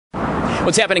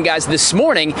What's happening, guys? This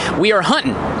morning, we are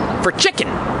hunting for chicken.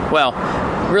 Well,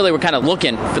 really, we're kind of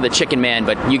looking for the chicken man,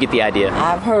 but you get the idea.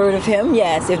 I've heard of him,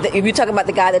 yes. If you're talking about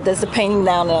the guy that does the painting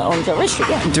down on Orangeburg Street,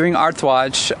 yeah. During Arts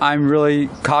Watch, I'm really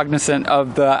cognizant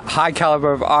of the high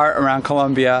caliber of art around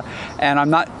Columbia, and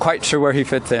I'm not quite sure where he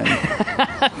fits in.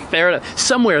 Fair enough.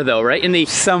 Somewhere, though, right?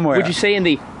 Somewhere. Would you say in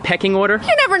the pecking order?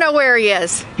 You never know where he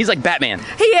is. He's like Batman.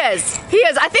 He is.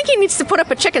 I think he needs to put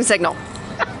up a chicken signal.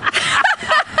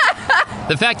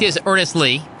 The fact is, Ernest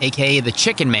Lee, a.k.a. the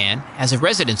Chicken Man, has a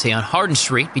residency on Hardin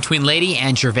Street between Lady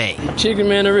and Gervais. Chicken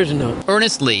Man original.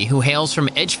 Ernest Lee, who hails from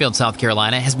Edgefield, South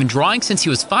Carolina, has been drawing since he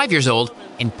was 5 years old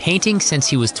and painting since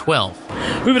he was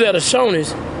 12. We were at a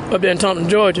Shoney's up there in Taunton,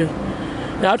 Georgia.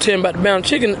 Now, I'll tell him about the bound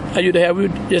chicken I used to have. We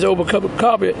would just over a cup of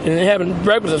coffee and having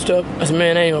breakfast and stuff. I said,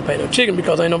 man, I ain't gonna paint no chicken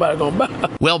because ain't nobody gonna buy.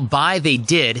 Well, buy they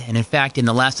did, and in fact, in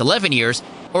the last 11 years,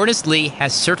 Ernest Lee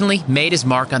has certainly made his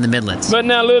mark on the Midlands. But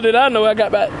now, little did I know, I got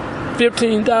about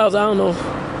 15,000, I don't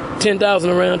know, 10,000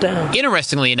 around town.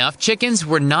 Interestingly enough, chickens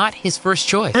were not his first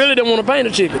choice. I really don't want to paint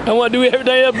a chicken. I want to do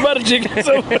everything else but a chicken.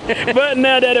 So, but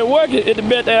now that it worked, it's the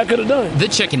best thing I could have done. The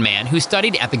Chicken Man, who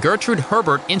studied at the Gertrude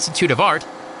Herbert Institute of Art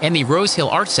and the Rose Hill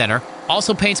Art Center,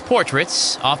 also paints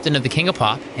portraits, often of the King of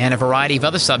Pop, and a variety of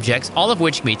other subjects, all of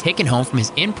which can be taken home from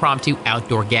his impromptu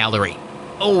outdoor gallery.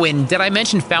 Oh, and did I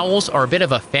mention fowls are a bit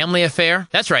of a family affair?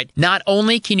 That's right. Not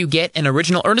only can you get an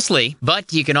original Ernest Lee,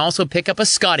 but you can also pick up a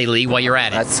Scotty Lee while you're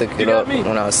at it. I took it up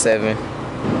when I was 7.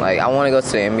 Like, I want to go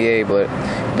to the NBA, but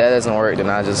if that doesn't work, then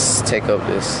I just take up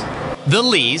this. The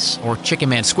Lees, or Chicken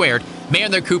Man Squared, man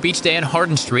their coop each day on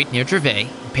Hardin Street near Gervais,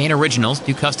 paint originals,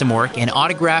 do custom work, and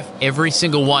autograph every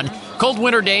single one. Cold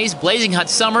winter days, blazing hot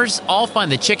summers, all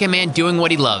find the Chicken Man doing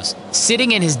what he loves,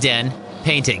 sitting in his den,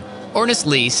 painting. Ernest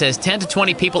Lee says 10 to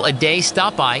 20 people a day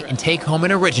stop by and take home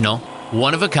an original,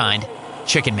 one-of-a-kind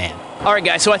Chicken Man. All right,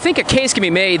 guys, so I think a case can be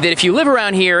made that if you live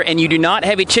around here and you do not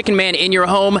have a Chicken Man in your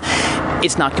home,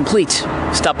 it's not complete.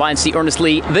 Stop by and see Ernest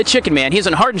Lee, the Chicken Man. He's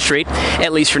on Hardin Street,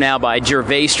 at least for now, by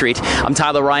Gervais Street. I'm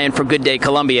Tyler Ryan for Good Day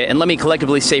Columbia, and let me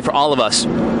collectively say for all of us,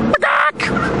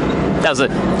 that was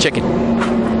a chicken.